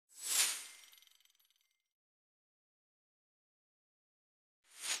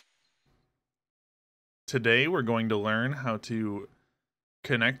Today we're going to learn how to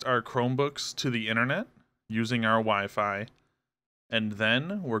connect our Chromebooks to the internet using our Wi-Fi, and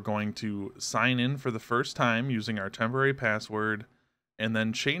then we're going to sign in for the first time using our temporary password and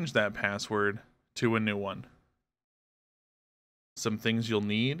then change that password to a new one. Some things you'll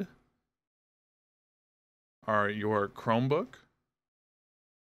need are your Chromebook.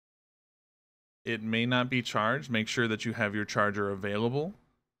 It may not be charged. Make sure that you have your charger available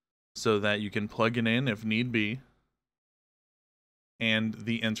so that you can plug it in if need be. And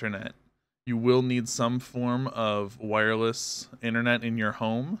the internet. You will need some form of wireless internet in your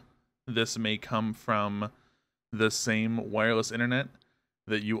home. This may come from the same wireless internet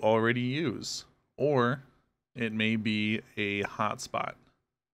that you already use, or it may be a hotspot.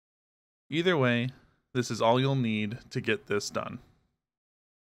 Either way, this is all you'll need to get this done.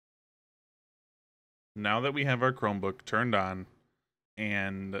 Now that we have our Chromebook turned on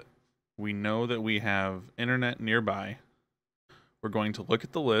and we know that we have internet nearby, we're going to look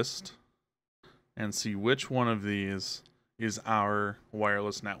at the list and see which one of these is our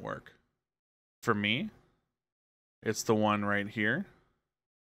wireless network. For me, it's the one right here.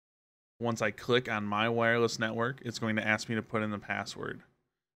 Once I click on my wireless network, it's going to ask me to put in the password.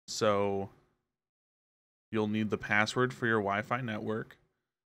 So you'll need the password for your Wi-Fi network.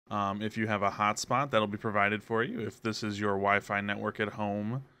 If you have a hotspot, that'll be provided for you. If this is your Wi-Fi network at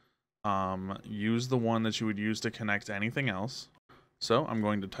home, use the one that you would use to connect to anything else. So I'm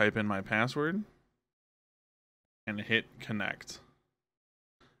going to type in my password and hit connect.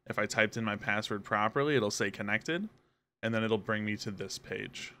 If I typed in my password properly, it'll say connected, and then it'll bring me to this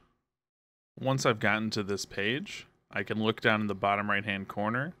page. Once I've gotten to this page, I can look down in the bottom right-hand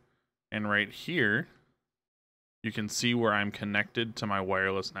corner, and right here, you can see where I'm connected to my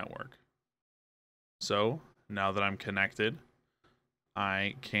wireless network. So now that I'm connected,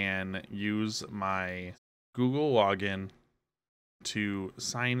 I can use my Google login to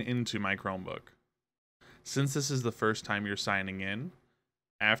sign into my Chromebook. Since this is the first time you're signing in,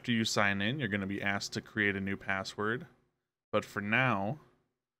 after you sign in, you're going to be asked to create a new password. But for now,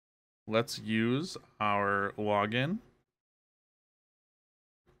 let's use our login.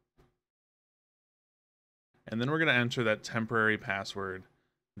 And then we're going to enter that temporary password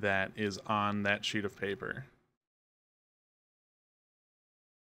that is on that sheet of paper.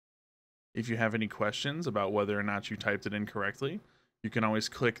 If you have any questions about whether or not you typed it in correctly, you can always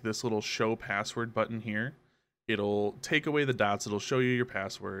click this little show password button here. It'll take away the dots, it'll show you your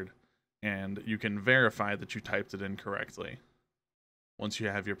password, and you can verify that you typed it in correctly. Once you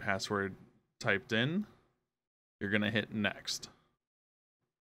have your password typed in, you're going to hit next.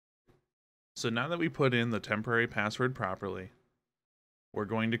 So now that we put in the temporary password properly, we're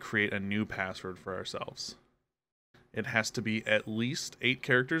going to create a new password for ourselves. It has to be at least 8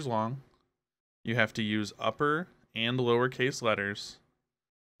 characters long. You have to use upper and lowercase letters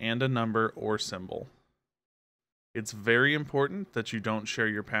and a number or symbol. It's very important that you don't share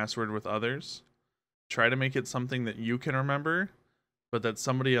your password with others. Try to make it something that you can remember, but that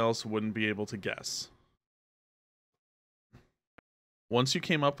somebody else wouldn't be able to guess. Once you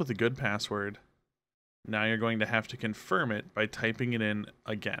came up with a good password, now you're going to have to confirm it by typing it in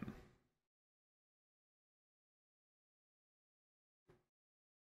again.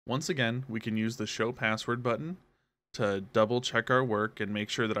 Once again, we can use the show password button to double check our work and make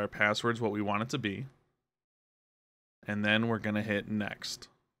sure that our password's what we want it to be. And then we're going to hit next.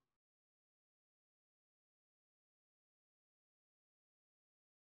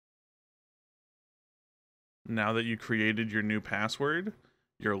 Now that you created your new password,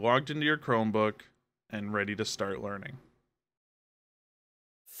 you're logged into your Chromebook and ready to start learning.